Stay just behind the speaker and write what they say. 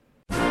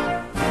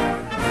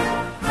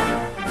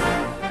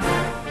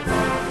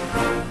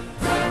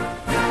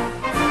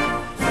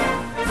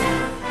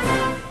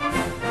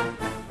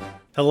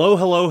Hello,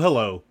 hello,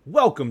 hello.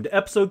 Welcome to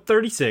episode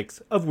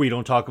 36 of We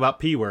Don't Talk About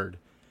P-Word.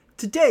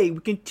 Today, we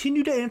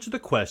continue to answer the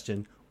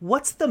question,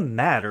 what's the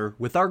matter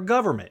with our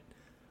government?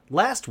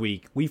 Last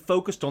week, we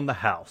focused on the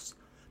House.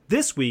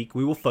 This week,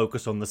 we will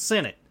focus on the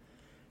Senate.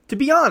 To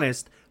be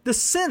honest, the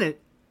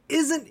Senate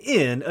isn't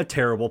in a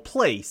terrible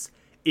place.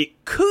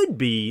 It could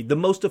be the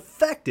most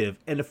effective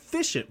and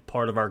efficient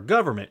part of our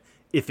government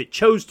if it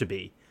chose to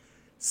be.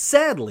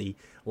 Sadly,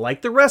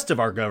 like the rest of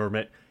our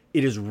government,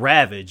 it is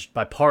ravaged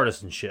by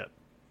partisanship.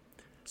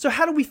 So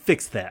how do we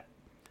fix that?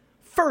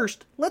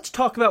 First, let's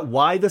talk about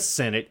why the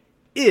Senate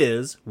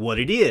is what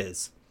it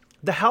is.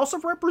 The House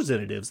of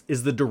Representatives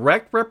is the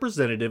direct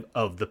representative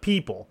of the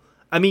people.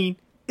 I mean,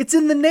 it's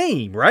in the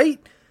name,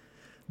 right?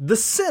 The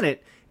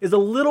Senate is a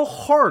little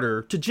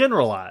harder to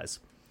generalize.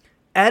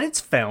 At its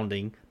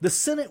founding, the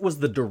Senate was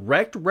the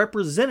direct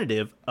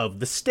representative of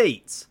the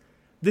states.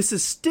 This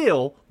is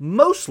still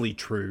mostly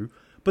true,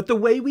 but the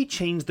way we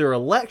changed their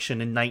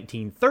election in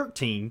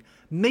 1913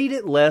 made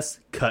it less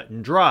cut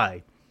and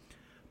dry.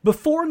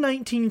 Before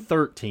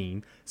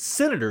 1913,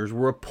 senators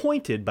were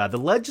appointed by the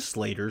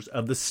legislators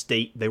of the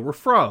state they were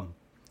from.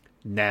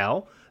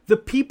 Now, the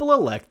people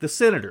elect the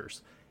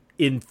senators.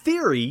 In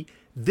theory,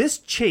 this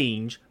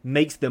change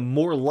makes them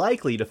more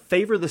likely to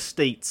favor the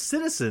state's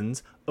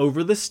citizens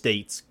over the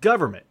state's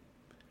government.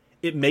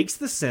 It makes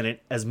the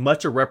Senate as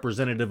much a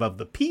representative of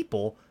the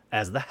people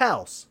as the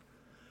House.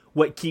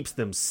 What keeps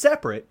them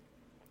separate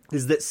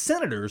is that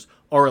senators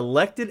are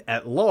elected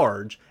at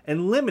large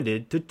and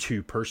limited to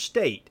 2 per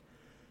state.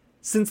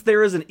 Since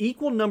there is an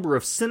equal number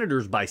of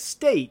senators by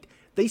state,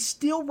 they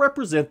still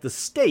represent the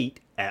state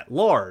at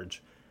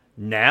large.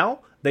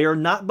 Now, they are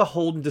not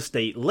beholden to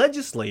state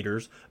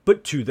legislators,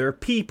 but to their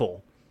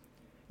people.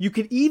 You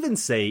could even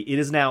say it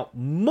is now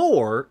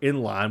more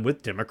in line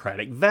with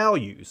democratic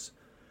values.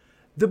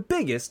 The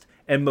biggest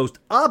and most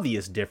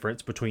obvious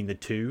difference between the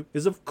two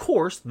is, of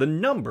course, the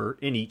number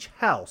in each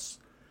house.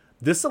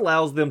 This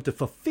allows them to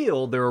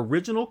fulfill their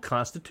original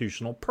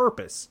constitutional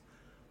purpose.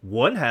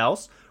 One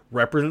house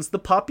represents the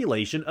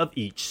population of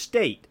each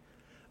state.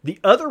 The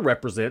other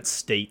represents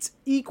states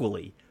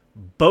equally.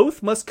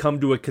 Both must come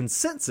to a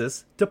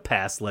consensus to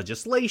pass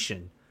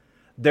legislation.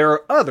 There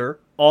are other,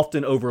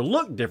 often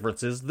overlooked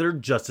differences that are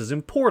just as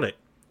important.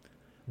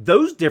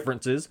 Those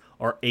differences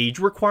are age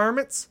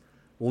requirements,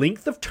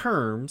 length of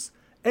terms,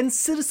 and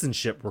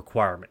citizenship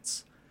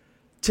requirements.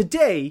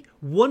 Today,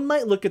 one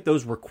might look at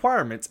those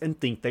requirements and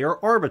think they are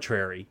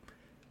arbitrary.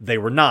 They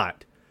were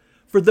not.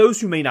 For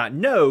those who may not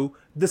know,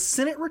 the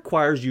Senate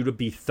requires you to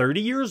be 30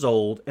 years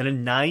old and a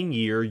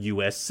 9-year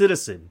U.S.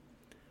 citizen.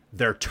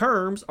 Their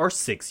terms are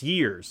 6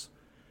 years.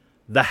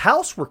 The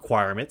House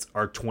requirements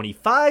are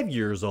 25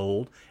 years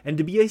old and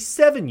to be a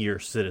 7-year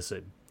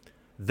citizen.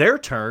 Their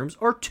terms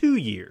are 2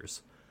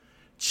 years.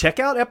 Check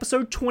out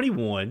episode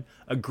 21,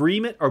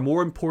 Agreement or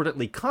more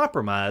importantly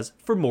Compromise,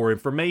 for more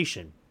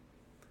information.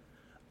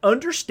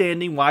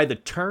 Understanding why the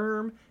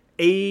term,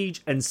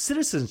 age, and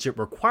citizenship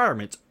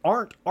requirements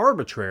aren't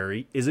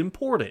arbitrary is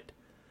important.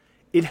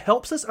 It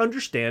helps us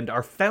understand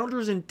our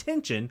founders'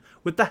 intention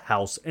with the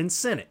House and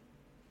Senate.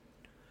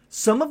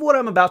 Some of what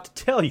I'm about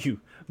to tell you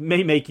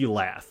may make you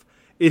laugh.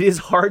 It is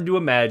hard to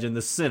imagine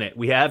the Senate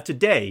we have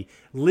today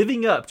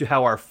living up to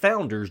how our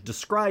founders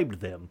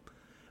described them.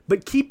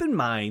 But keep in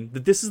mind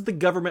that this is the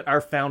government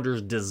our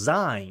founders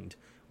designed.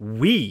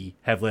 We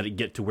have let it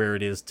get to where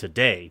it is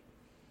today.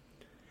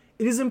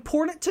 It is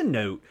important to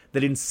note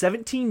that in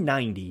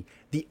 1790,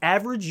 the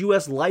average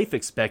U.S. life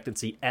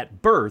expectancy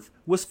at birth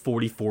was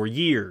 44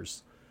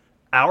 years.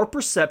 Our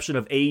perception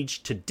of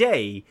age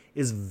today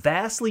is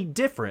vastly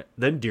different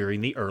than during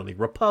the early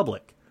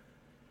Republic.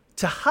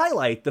 To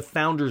highlight the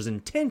founders'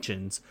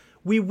 intentions,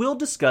 we will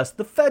discuss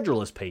the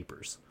Federalist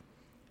Papers.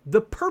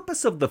 The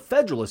purpose of the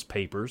Federalist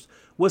Papers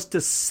was to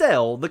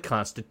sell the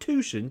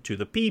Constitution to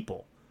the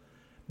people.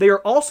 They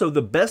are also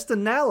the best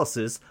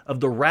analysis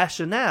of the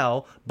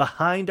rationale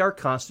behind our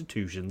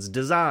Constitution's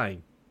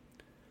design.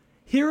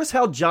 Here is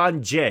how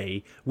John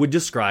Jay would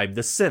describe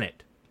the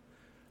Senate.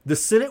 The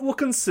Senate will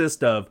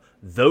consist of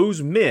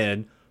those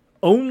men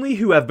only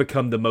who have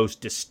become the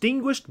most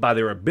distinguished by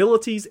their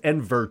abilities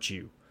and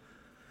virtue.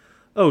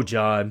 Oh,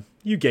 John,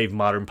 you gave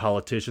modern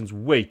politicians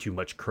way too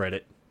much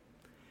credit.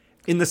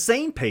 In the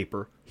same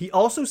paper, he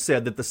also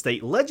said that the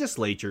state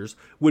legislatures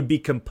would be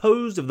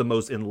composed of the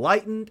most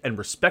enlightened and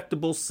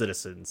respectable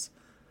citizens.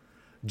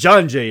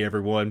 John Jay,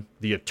 everyone,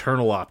 the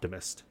eternal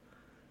optimist.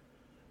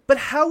 But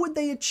how would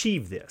they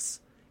achieve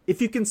this?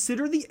 If you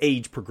consider the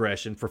age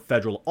progression for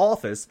federal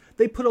office,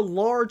 they put a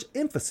large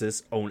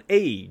emphasis on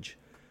age.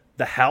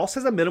 The House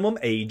has a minimum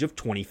age of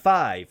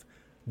 25,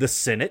 the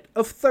Senate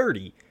of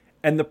 30,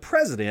 and the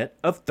President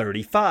of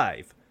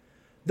 35.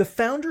 The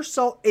founders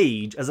saw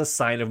age as a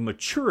sign of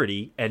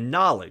maturity and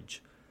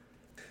knowledge.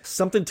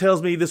 Something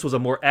tells me this was a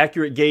more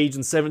accurate gauge in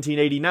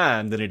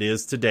 1789 than it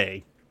is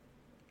today.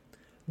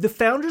 The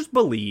founders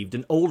believed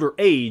an older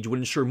age would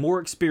ensure more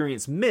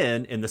experienced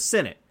men in the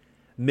Senate.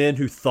 Men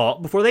who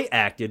thought before they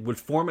acted would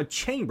form a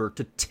chamber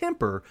to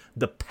temper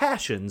the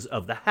passions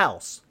of the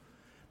House.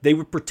 They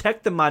would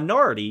protect the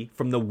minority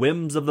from the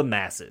whims of the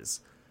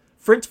masses.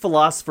 French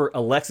philosopher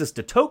Alexis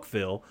de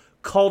Tocqueville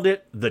called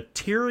it the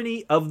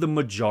tyranny of the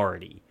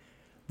majority.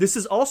 This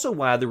is also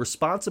why the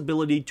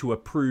responsibility to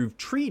approve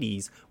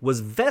treaties was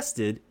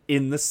vested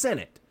in the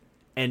Senate,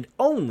 and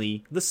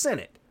only the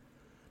Senate.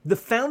 The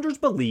founders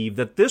believed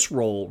that this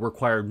role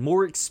required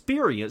more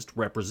experienced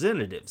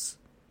representatives.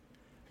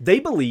 They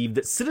believed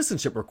that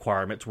citizenship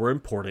requirements were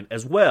important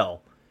as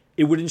well.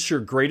 It would ensure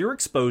greater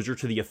exposure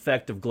to the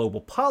effect of global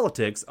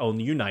politics on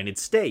the United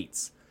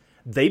States.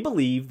 They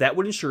believed that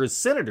would ensure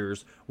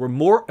senators were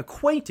more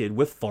acquainted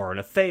with foreign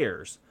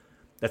affairs.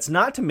 That's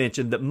not to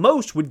mention that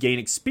most would gain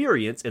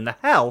experience in the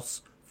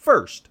House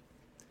first.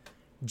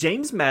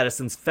 James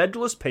Madison's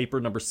Federalist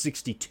Paper number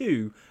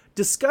 62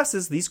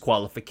 discusses these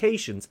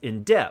qualifications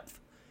in depth.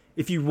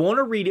 If you want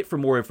to read it for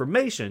more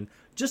information,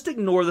 just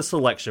ignore the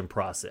selection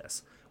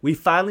process. We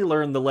finally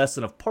learned the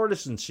lesson of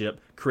partisanship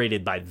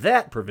created by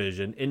that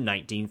provision in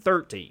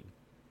 1913.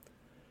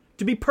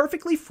 To be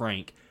perfectly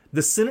frank,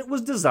 the Senate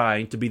was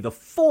designed to be the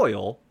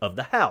foil of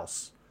the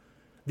House.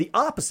 The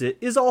opposite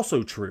is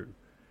also true.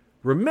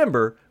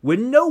 Remember,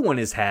 when no one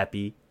is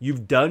happy,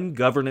 you've done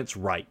governance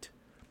right.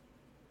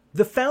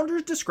 The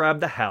founders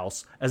described the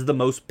House as the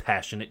most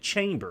passionate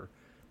chamber.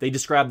 They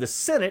described the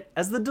Senate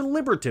as the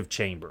deliberative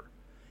chamber.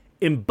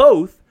 In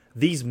both,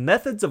 these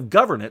methods of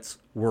governance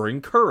were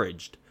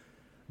encouraged.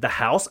 The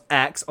House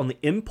acts on the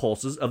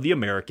impulses of the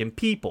American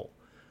people.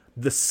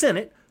 The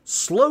Senate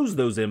slows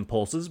those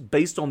impulses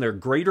based on their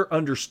greater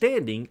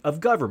understanding of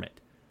government.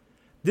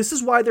 This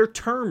is why their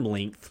term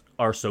lengths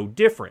are so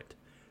different.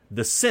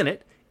 The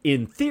Senate,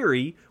 in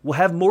theory, will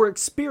have more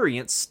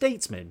experienced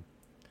statesmen.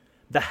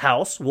 The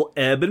House will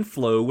ebb and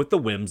flow with the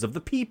whims of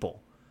the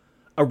people.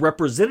 A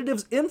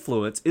representative's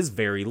influence is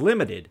very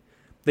limited.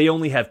 They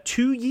only have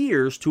 2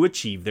 years to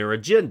achieve their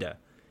agenda.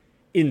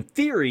 In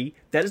theory,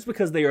 that is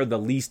because they are the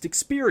least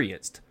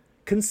experienced.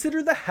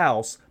 Consider the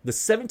House the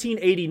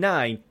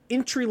 1789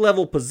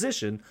 entry-level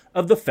position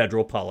of the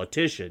federal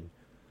politician.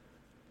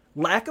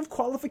 Lack of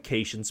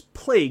qualifications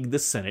plague the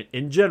Senate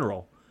in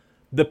general.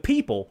 The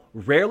people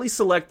rarely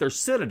select their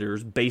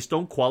senators based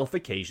on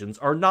qualifications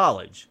or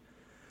knowledge.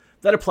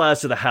 That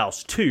applies to the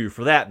House too,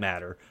 for that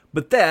matter,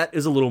 but that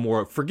is a little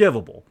more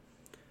forgivable.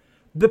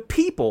 The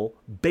people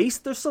base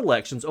their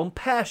selections on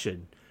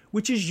passion,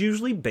 which is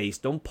usually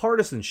based on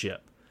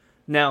partisanship.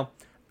 Now,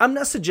 I'm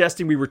not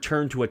suggesting we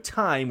return to a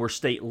time where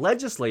state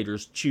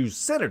legislators choose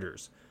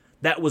senators.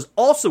 That was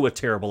also a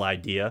terrible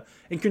idea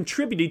and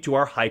contributed to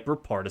our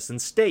hyper-partisan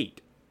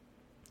state.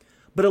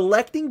 But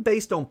electing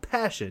based on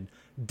passion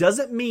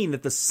doesn't mean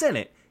that the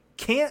Senate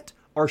can't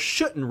or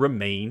shouldn't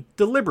remain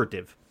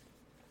deliberative.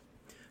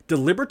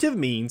 Deliberative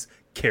means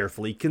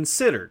carefully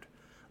considered.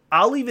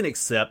 I'll even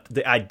accept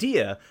the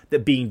idea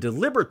that being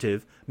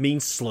deliberative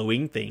means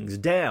slowing things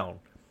down.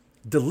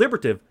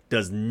 Deliberative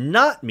does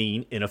not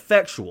mean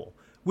ineffectual,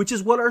 which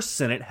is what our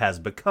Senate has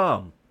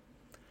become.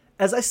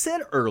 As I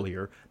said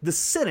earlier, the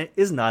Senate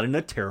is not in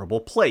a terrible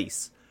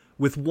place.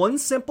 With one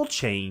simple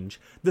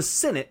change, the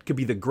Senate could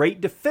be the great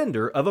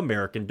defender of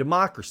American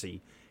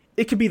democracy.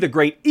 It could be the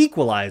great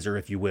equalizer,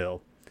 if you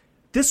will.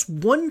 This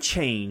one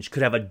change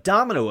could have a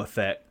domino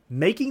effect,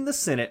 making the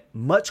Senate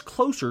much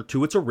closer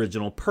to its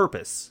original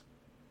purpose.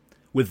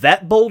 With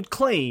that bold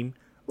claim,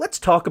 let's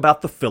talk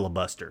about the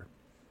filibuster.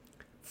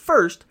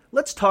 First,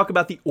 let's talk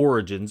about the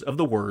origins of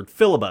the word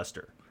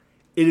filibuster.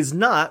 It is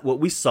not what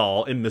we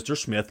saw in Mr.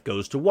 Smith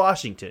Goes to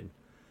Washington.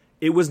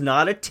 It was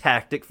not a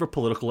tactic for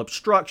political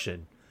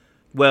obstruction.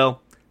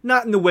 Well,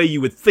 not in the way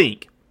you would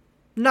think.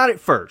 Not at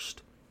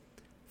first.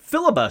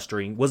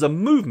 Filibustering was a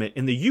movement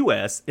in the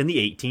U.S. in the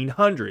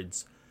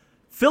 1800s.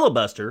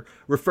 Filibuster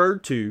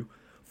referred to,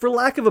 for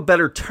lack of a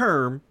better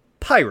term,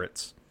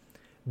 pirates.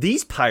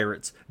 These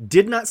pirates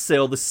did not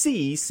sail the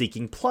seas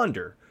seeking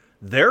plunder.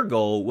 Their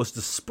goal was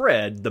to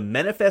spread the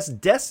manifest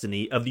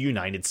destiny of the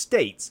United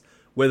States,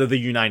 whether the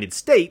United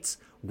States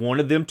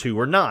wanted them to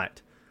or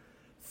not.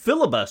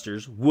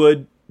 Filibusters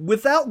would,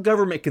 without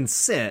government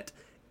consent,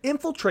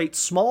 infiltrate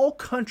small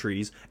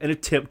countries and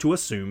attempt to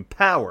assume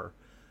power.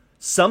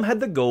 Some had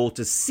the goal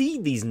to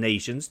cede these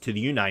nations to the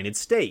United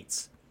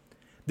States.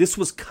 This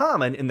was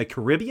common in the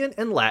Caribbean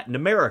and Latin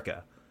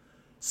America.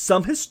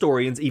 Some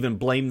historians even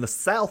blame the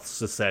South's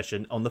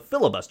secession on the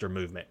filibuster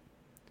movement.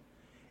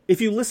 If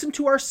you listen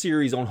to our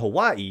series on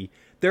Hawaii,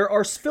 there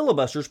are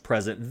filibusters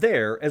present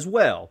there as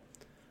well.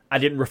 I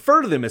didn't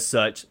refer to them as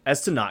such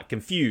as to not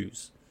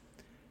confuse.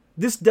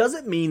 This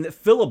doesn't mean that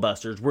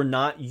filibusters were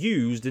not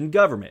used in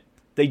government.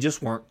 They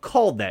just weren't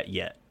called that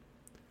yet.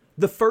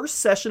 The first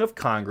session of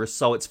Congress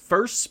saw its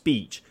first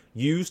speech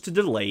used to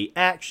delay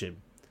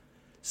action.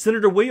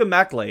 Senator William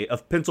Maclay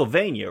of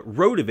Pennsylvania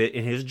wrote of it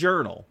in his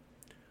journal.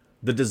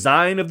 The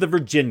design of the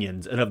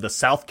Virginians and of the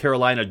South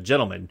Carolina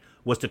gentlemen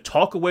was to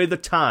talk away the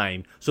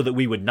time so that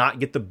we would not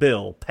get the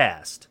bill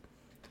passed.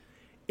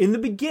 In the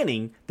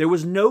beginning, there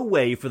was no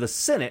way for the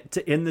Senate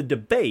to end the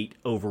debate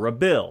over a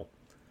bill.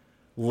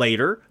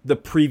 Later, the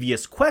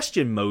previous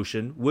question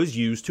motion was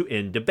used to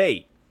end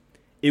debate.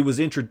 It was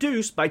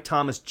introduced by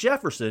Thomas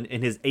Jefferson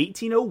in his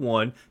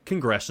 1801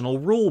 Congressional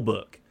Rule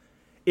Book.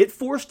 It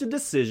forced a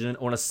decision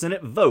on a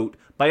Senate vote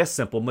by a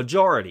simple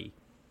majority.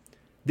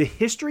 The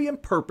history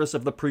and purpose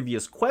of the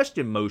previous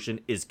question motion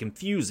is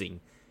confusing.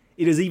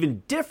 It is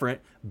even different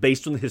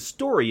based on the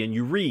historian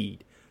you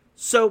read.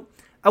 So,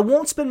 I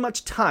won't spend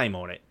much time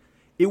on it.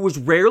 It was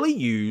rarely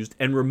used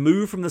and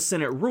removed from the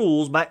Senate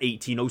rules by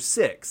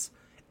 1806.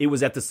 It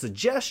was at the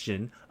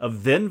suggestion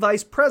of then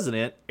Vice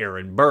President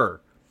Aaron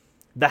Burr.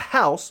 The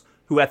House,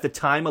 who at the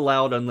time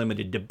allowed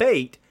unlimited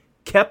debate,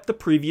 kept the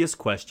previous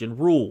question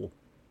rule.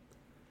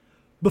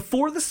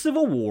 Before the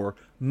Civil War,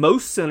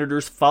 most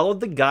senators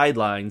followed the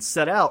guidelines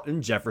set out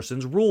in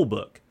Jefferson's rule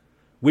book,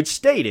 which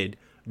stated,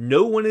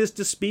 "No one is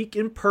to speak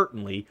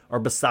impertinently or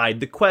beside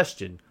the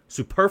question,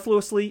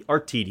 superfluously or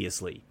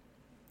tediously."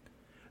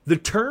 The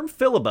term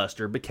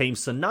filibuster became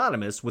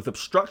synonymous with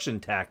obstruction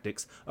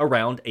tactics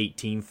around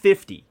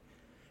 1850.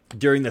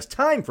 During this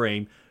time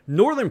frame,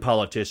 Northern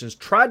politicians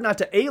tried not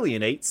to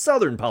alienate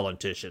Southern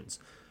politicians,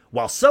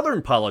 while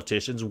Southern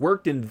politicians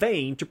worked in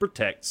vain to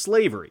protect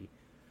slavery.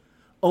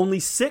 Only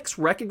 6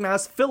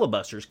 recognized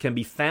filibusters can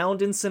be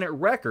found in Senate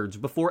records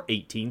before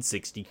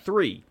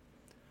 1863.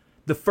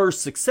 The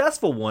first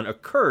successful one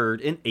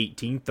occurred in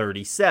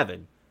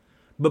 1837,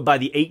 but by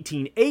the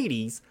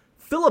 1880s,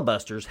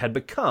 filibusters had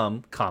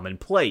become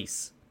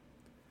commonplace.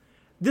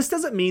 This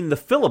doesn't mean the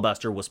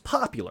filibuster was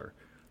popular.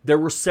 There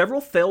were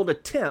several failed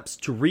attempts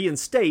to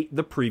reinstate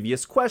the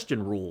previous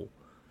question rule.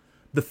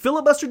 The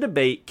filibuster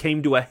debate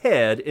came to a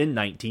head in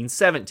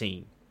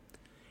 1917.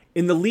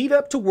 In the lead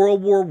up to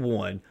World War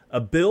I,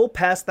 a bill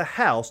passed the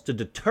House to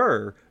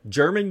deter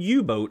German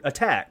U-boat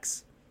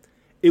attacks.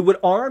 It would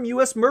arm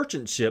U.S.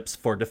 merchant ships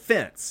for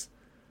defense.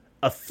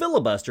 A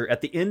filibuster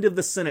at the end of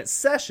the Senate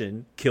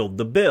session killed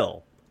the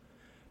bill.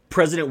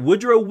 President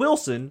Woodrow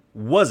Wilson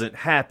wasn't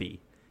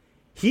happy.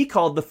 He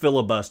called the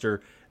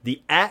filibuster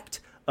the act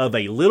of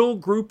a little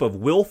group of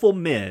willful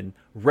men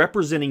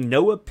representing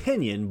no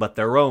opinion but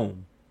their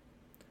own.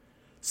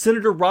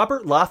 Senator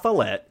Robert La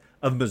Follette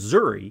of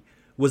Missouri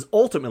was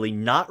ultimately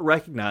not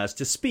recognized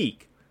to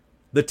speak.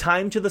 The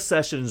time to the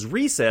session's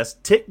recess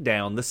ticked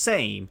down the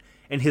same,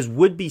 and his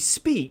would-be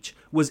speech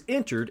was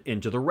entered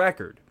into the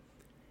record.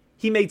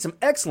 He made some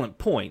excellent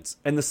points,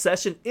 and the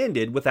session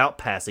ended without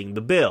passing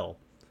the bill.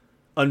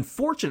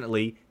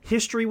 Unfortunately,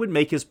 history would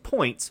make his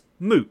points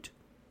moot.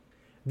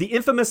 The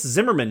infamous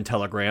Zimmerman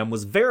telegram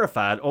was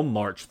verified on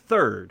March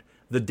 3rd,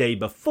 the day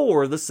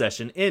before the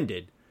session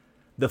ended.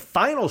 The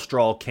final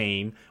straw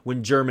came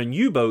when German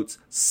U-boats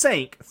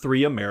sank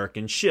 3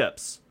 American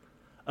ships.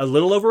 A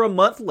little over a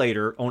month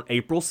later, on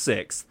April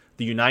 6th,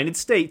 the United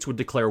States would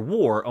declare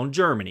war on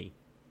Germany.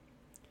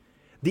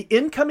 The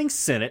incoming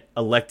Senate,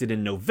 elected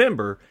in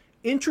November,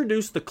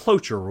 introduced the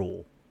cloture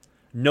rule,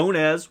 known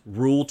as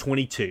Rule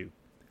 22.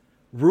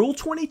 Rule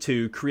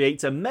 22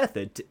 creates a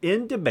method to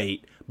end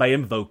debate by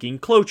invoking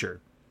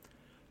cloture.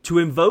 To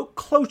invoke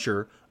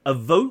cloture, a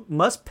vote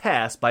must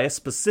pass by a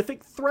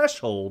specific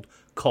threshold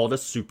called a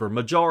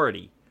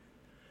supermajority.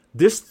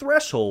 This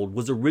threshold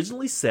was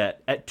originally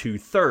set at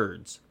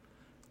 2/3.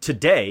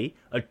 Today,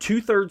 a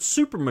 2/3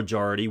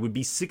 supermajority would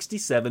be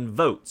 67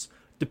 votes,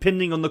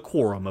 depending on the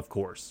quorum, of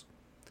course.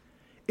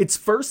 Its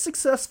first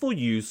successful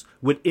use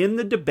would end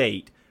the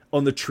debate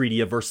on the Treaty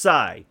of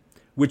Versailles,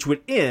 which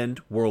would end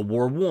World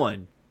War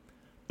I.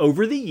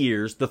 Over the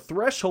years, the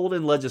threshold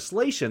in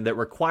legislation that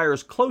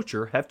requires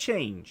cloture have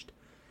changed.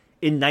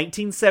 In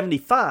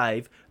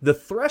 1975, the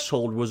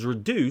threshold was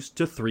reduced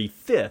to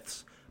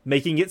 3/5,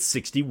 making it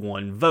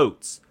 61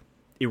 votes.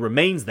 It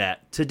remains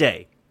that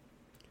today.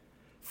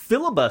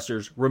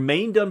 Filibusters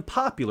remained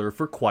unpopular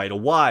for quite a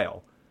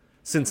while.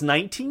 Since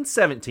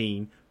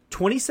 1917,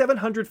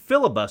 2,700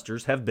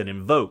 filibusters have been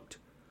invoked.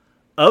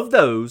 Of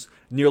those,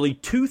 nearly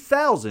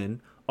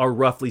 2,000, or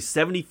roughly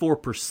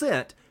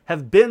 74%,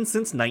 have been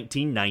since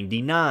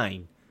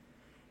 1999.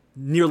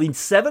 Nearly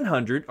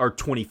 700, or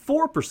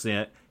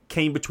 24%,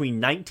 came between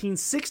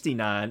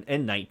 1969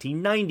 and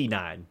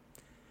 1999.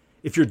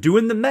 If you're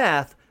doing the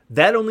math,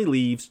 that only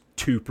leaves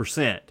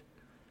 2%.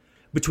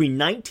 Between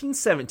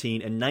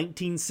 1917 and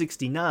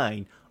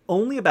 1969,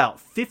 only about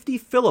 50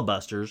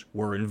 filibusters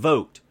were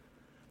invoked.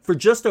 For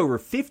just over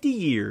 50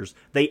 years,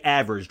 they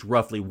averaged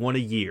roughly one a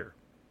year.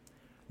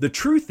 The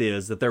truth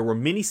is that there were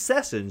many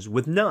sessions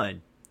with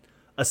none.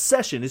 A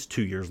session is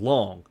 2 years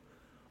long.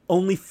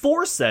 Only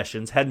 4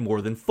 sessions had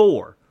more than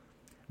 4.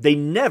 They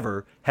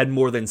never had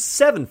more than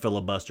 7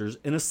 filibusters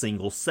in a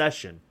single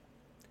session.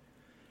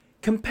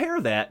 Compare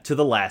that to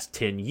the last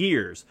 10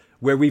 years,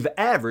 where we've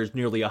averaged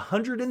nearly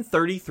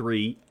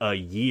 133 a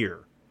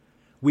year.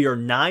 We are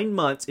 9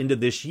 months into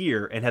this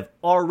year and have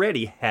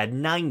already had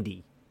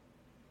 90.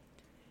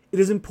 It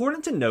is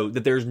important to note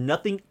that there is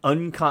nothing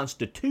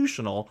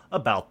unconstitutional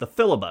about the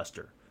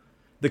filibuster.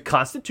 The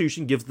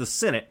Constitution gives the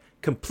Senate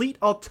complete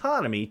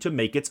autonomy to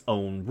make its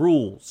own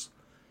rules.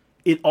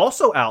 It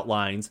also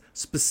outlines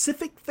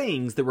specific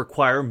things that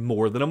require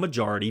more than a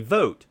majority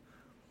vote.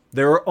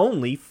 There are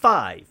only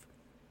 5.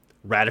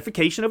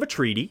 Ratification of a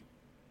treaty,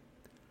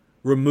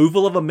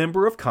 removal of a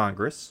member of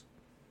Congress,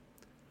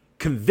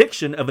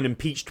 conviction of an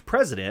impeached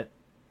president,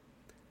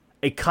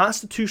 a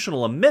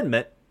constitutional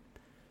amendment,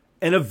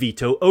 and a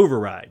veto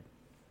override.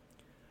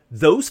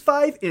 Those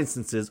 5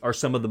 instances are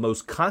some of the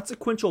most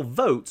consequential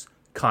votes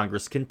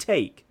Congress can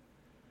take.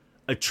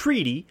 A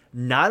treaty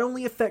not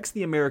only affects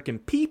the American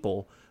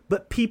people,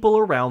 but people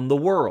around the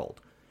world.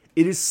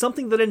 It is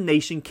something that a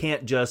nation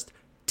can't just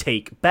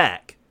take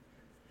back.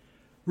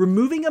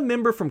 Removing a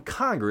member from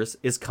Congress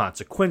is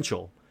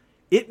consequential.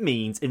 It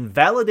means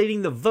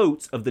invalidating the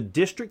votes of the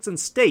districts and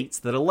states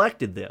that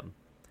elected them.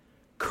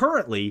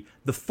 Currently,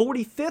 the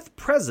 45th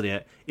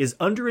president is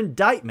under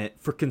indictment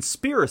for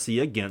conspiracy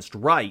against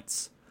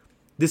rights.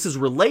 This is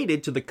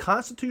related to the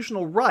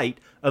constitutional right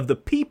of the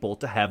people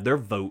to have their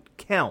vote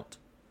count.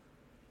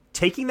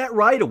 Taking that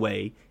right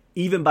away,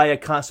 even by a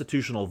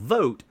constitutional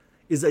vote,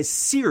 is a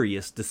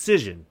serious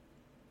decision.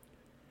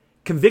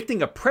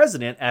 Convicting a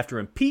president after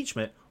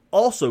impeachment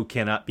also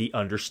cannot be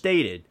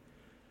understated.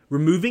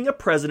 Removing a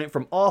president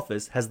from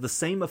office has the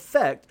same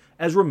effect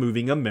as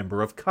removing a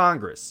member of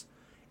Congress.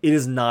 It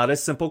is not a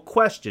simple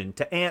question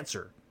to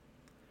answer.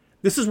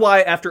 This is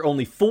why after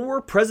only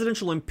 4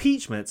 presidential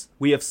impeachments,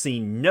 we have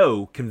seen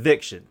no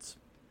convictions.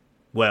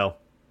 Well,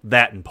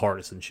 that and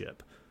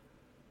partisanship.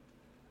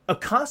 A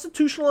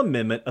constitutional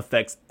amendment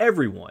affects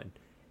everyone.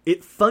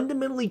 It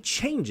fundamentally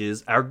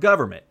changes our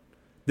government.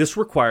 This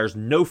requires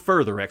no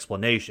further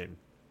explanation.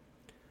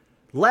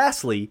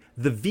 Lastly,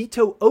 the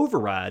veto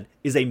override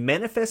is a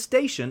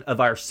manifestation of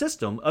our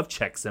system of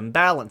checks and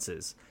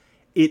balances.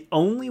 It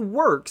only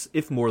works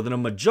if more than a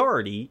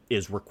majority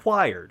is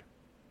required.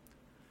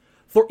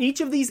 For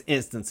each of these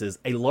instances,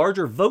 a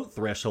larger vote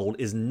threshold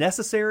is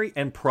necessary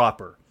and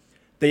proper.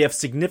 They have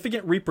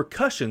significant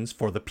repercussions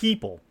for the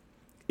people.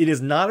 It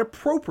is not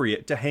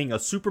appropriate to hang a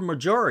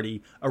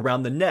supermajority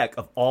around the neck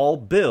of all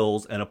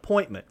bills and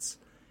appointments.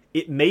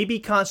 It may be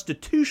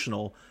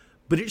constitutional,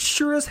 but it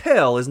sure as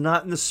hell is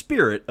not in the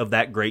spirit of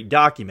that great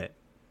document.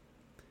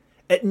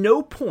 At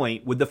no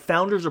point would the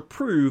founders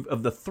approve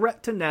of the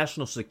threat to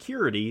national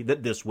security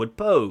that this would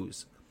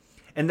pose.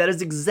 And that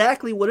is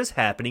exactly what is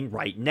happening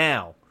right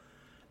now.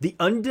 The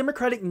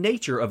undemocratic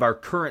nature of our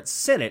current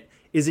Senate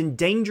is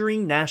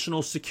endangering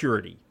national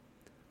security.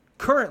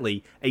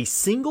 Currently, a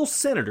single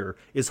senator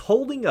is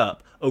holding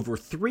up over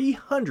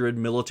 300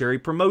 military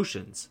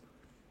promotions.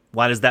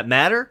 Why does that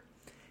matter?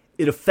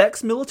 It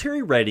affects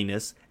military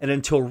readiness and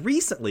until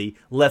recently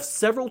left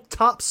several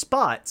top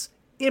spots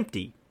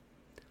empty.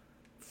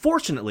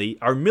 Fortunately,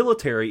 our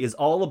military is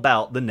all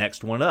about the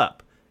next one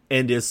up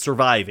and is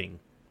surviving.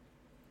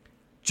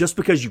 Just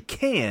because you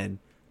can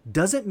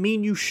doesn't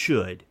mean you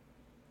should.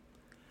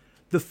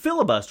 The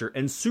filibuster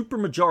and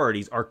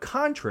supermajorities are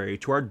contrary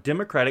to our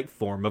democratic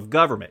form of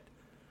government.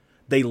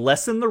 They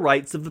lessen the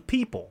rights of the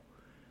people.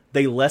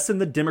 They lessen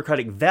the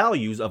democratic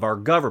values of our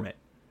government.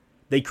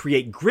 They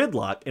create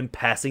gridlock in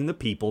passing the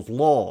people's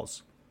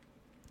laws.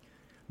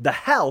 The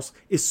House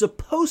is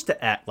supposed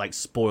to act like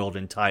spoiled,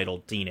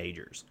 entitled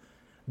teenagers.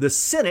 The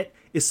Senate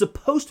is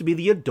supposed to be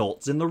the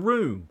adults in the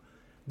room.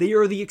 They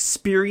are the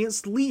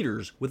experienced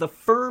leaders with a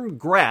firm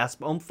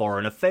grasp on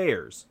foreign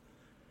affairs.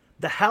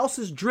 The House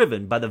is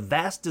driven by the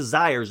vast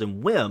desires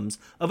and whims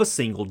of a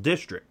single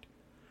district.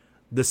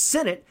 The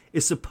Senate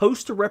is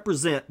supposed to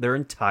represent their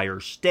entire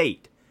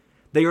state.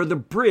 They are the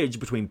bridge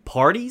between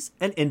parties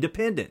and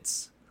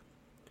independents.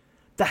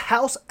 The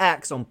House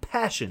acts on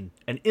passion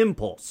and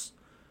impulse.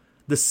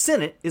 The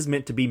Senate is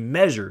meant to be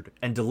measured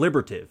and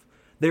deliberative.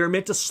 They are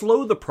meant to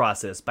slow the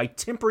process by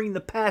tempering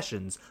the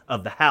passions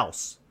of the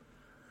House.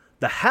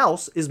 The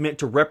House is meant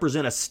to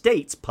represent a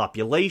state's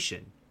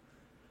population.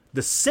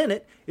 The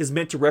Senate is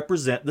meant to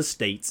represent the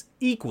states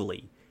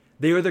equally.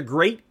 They are the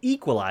great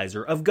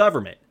equalizer of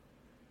government.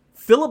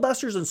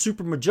 Filibusters and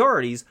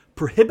supermajorities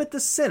prohibit the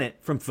Senate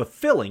from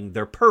fulfilling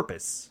their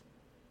purpose.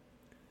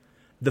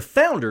 The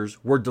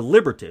founders were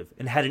deliberative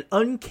and had an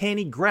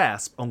uncanny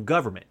grasp on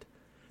government.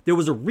 There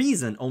was a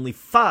reason only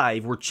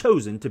 5 were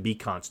chosen to be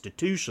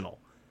constitutional.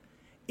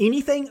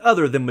 Anything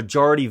other than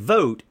majority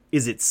vote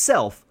is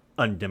itself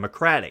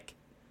undemocratic.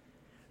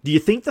 Do you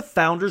think the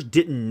founders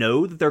didn't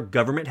know that their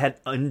government had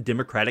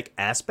undemocratic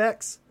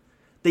aspects?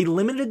 They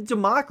limited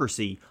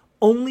democracy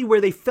only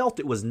where they felt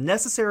it was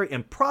necessary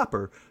and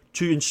proper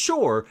to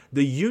ensure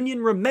the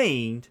Union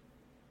remained,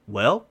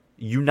 well,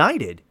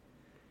 united.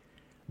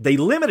 They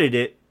limited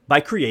it by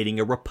creating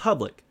a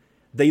republic.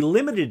 They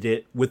limited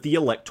it with the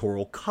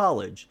Electoral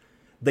College.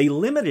 They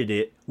limited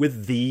it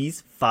with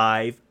these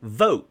 5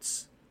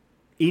 votes.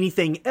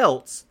 Anything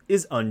else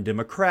is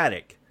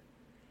undemocratic.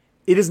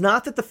 It is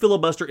not that the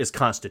filibuster is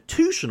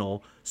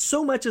constitutional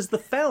so much as the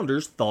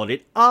founders thought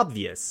it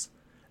obvious.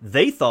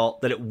 They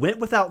thought that it went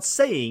without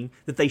saying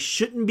that they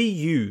shouldn't be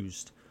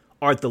used,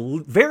 or at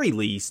the very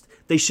least,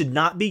 they should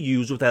not be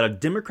used without a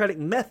democratic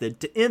method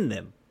to end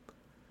them.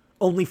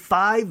 Only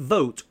 5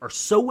 votes are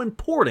so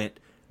important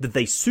that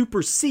they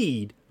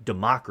supersede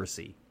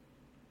democracy.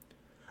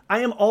 I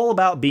am all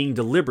about being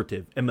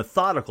deliberative and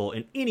methodical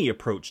in any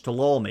approach to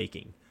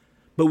lawmaking.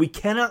 But we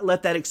cannot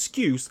let that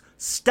excuse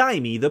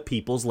stymie the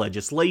people's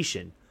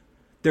legislation.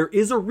 There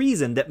is a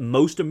reason that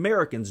most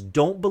Americans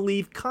don't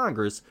believe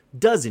Congress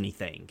does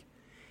anything.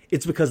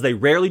 It's because they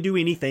rarely do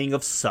anything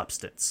of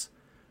substance.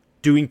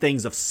 Doing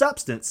things of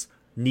substance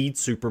need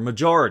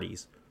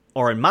supermajorities,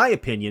 or in my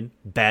opinion,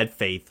 bad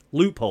faith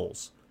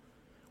loopholes.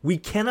 We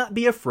cannot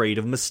be afraid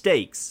of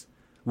mistakes.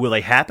 Will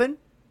they happen?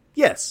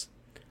 Yes.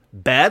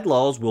 Bad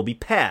laws will be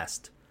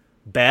passed.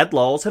 Bad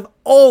laws have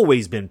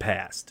always been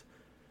passed.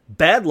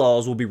 Bad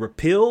laws will be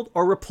repealed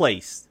or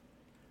replaced.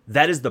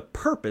 That is the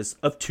purpose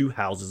of two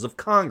houses of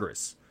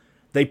Congress.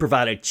 They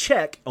provide a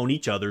check on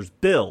each other's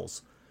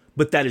bills,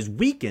 but that is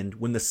weakened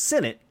when the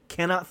Senate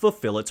cannot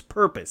fulfill its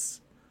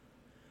purpose.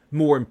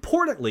 More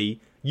importantly,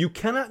 you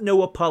cannot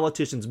know a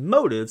politician's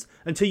motives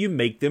until you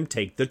make them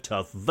take the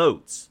tough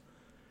votes.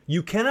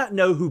 You cannot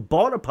know who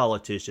bought a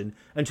politician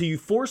until you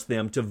force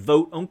them to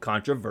vote on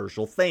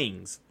controversial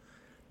things.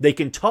 They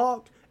can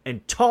talk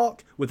and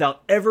talk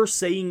without ever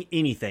saying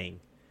anything.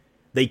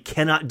 They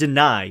cannot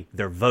deny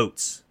their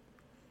votes.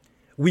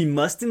 We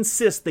must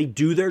insist they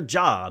do their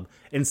job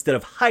instead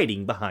of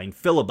hiding behind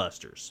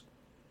filibusters.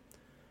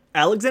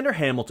 Alexander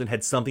Hamilton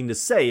had something to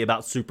say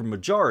about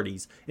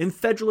supermajorities in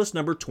Federalist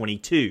No.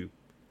 22.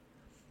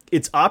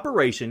 Its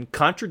operation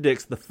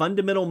contradicts the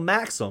fundamental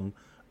maxim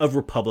of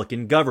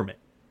Republican government,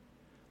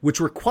 which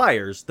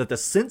requires that the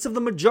sense of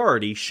the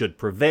majority should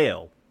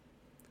prevail.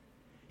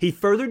 He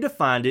further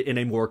defined it in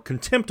a more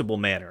contemptible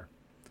manner: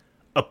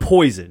 a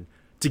poison,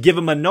 to give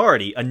a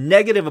minority a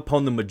negative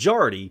upon the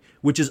majority,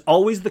 which is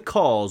always the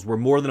cause where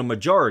more than a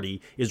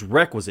majority is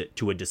requisite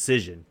to a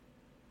decision.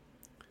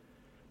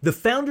 The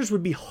founders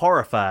would be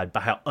horrified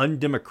by how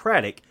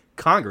undemocratic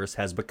Congress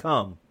has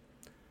become.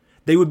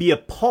 They would be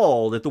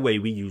appalled at the way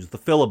we use the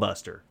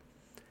filibuster.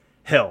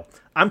 Hell,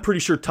 I'm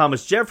pretty sure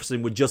Thomas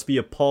Jefferson would just be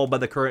appalled by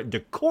the current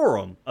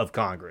decorum of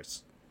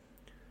Congress.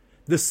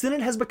 The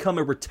Senate has become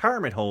a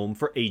retirement home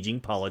for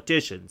aging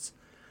politicians.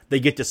 They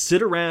get to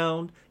sit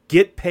around,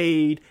 get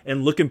paid,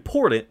 and look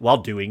important while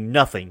doing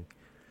nothing.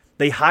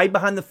 They hide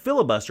behind the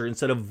filibuster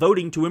instead of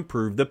voting to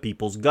improve the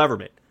people's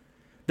government.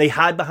 They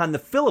hide behind the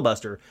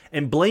filibuster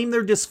and blame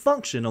their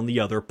dysfunction on the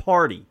other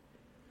party.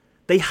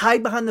 They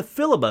hide behind the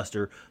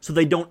filibuster so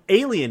they don't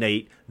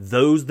alienate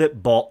those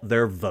that bought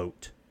their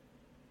vote.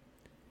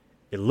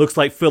 It looks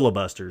like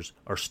filibusters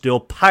are still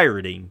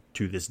pirating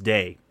to this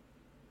day.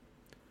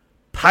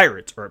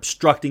 Pirates are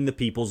obstructing the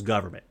people's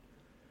government.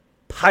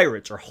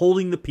 Pirates are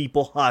holding the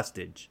people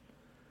hostage.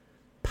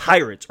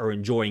 Pirates are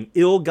enjoying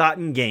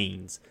ill-gotten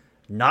gains,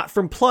 not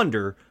from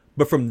plunder,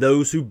 but from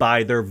those who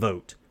buy their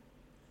vote.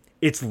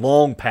 It's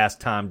long past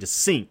time to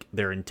sink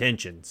their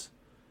intentions.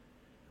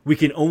 We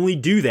can only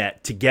do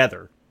that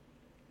together.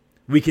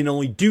 We can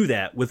only do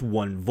that with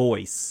one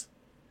voice.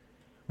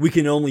 We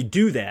can only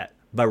do that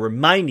by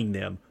reminding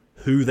them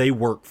who they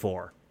work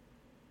for.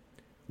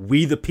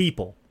 We the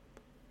people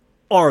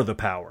are the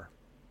power.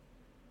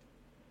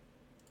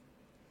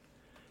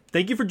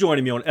 Thank you for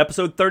joining me on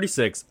episode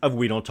 36 of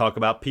We Don't Talk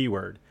About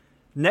P-Word.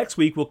 Next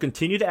week, we'll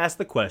continue to ask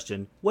the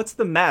question, what's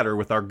the matter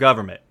with our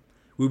government?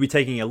 We'll be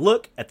taking a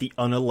look at the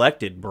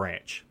unelected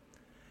branch.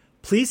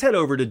 Please head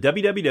over to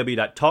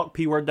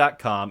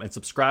www.talkpword.com and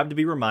subscribe to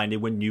be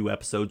reminded when new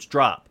episodes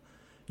drop.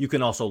 You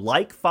can also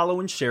like, follow,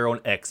 and share on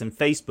X and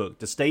Facebook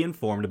to stay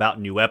informed about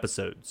new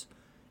episodes.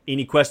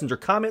 Any questions or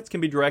comments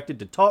can be directed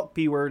to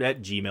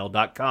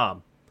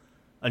talkpword@gmail.com.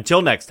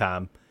 Until next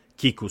time,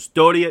 qui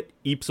custodiet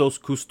ipsos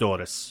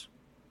custodes.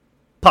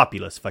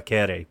 Populus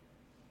facere.